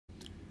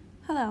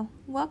Hello,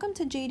 welcome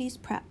to JD's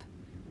Prep.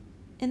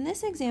 In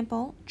this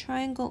example,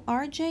 triangle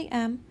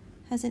RJM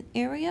has an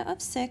area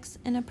of 6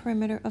 and a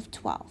perimeter of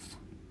 12.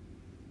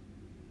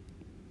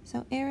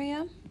 So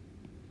area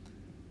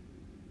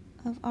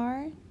of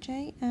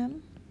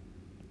RJM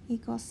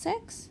equals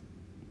 6,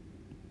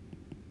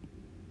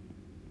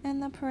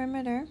 and the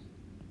perimeter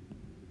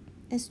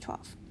is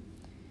 12.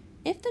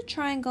 If the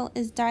triangle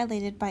is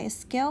dilated by a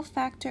scale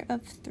factor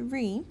of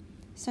 3,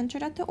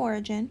 centered at the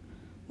origin,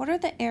 what are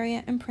the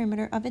area and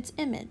perimeter of its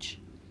image?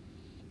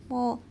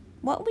 Well,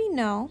 what we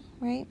know,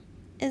 right,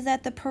 is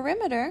that the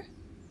perimeter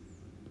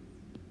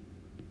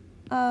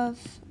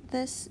of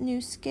this new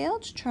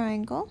scaled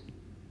triangle,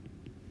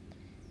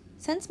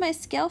 since my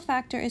scale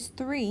factor is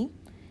 3,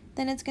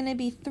 then it's going to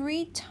be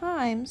 3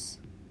 times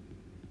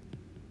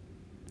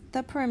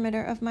the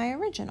perimeter of my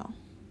original.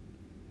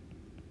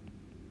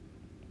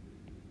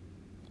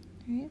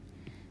 Right?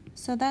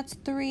 So that's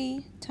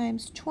 3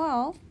 times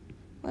 12,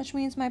 which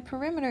means my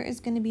perimeter is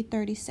going to be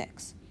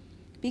 36.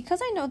 Because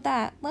I know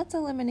that, let's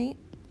eliminate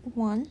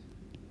 1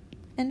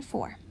 and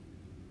 4.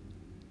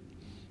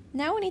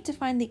 Now we need to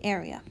find the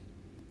area.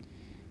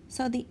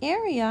 So the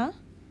area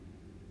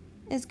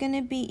is going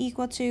to be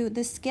equal to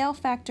the scale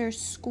factor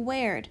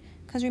squared.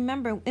 Because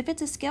remember, if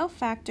it's a scale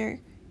factor,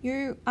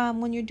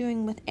 when you're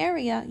doing with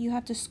area, you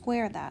have to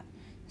square that.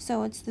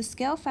 So it's the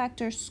scale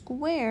factor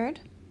squared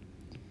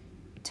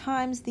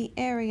times the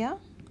area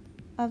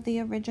of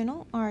the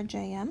original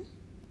RJM.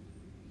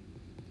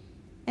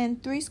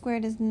 And 3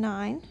 squared is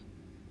 9,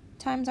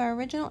 times our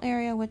original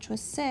area, which was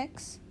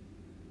 6.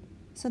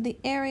 So the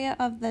area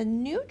of the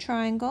new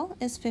triangle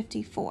is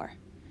 54,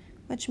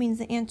 which means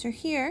the answer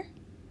here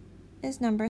is number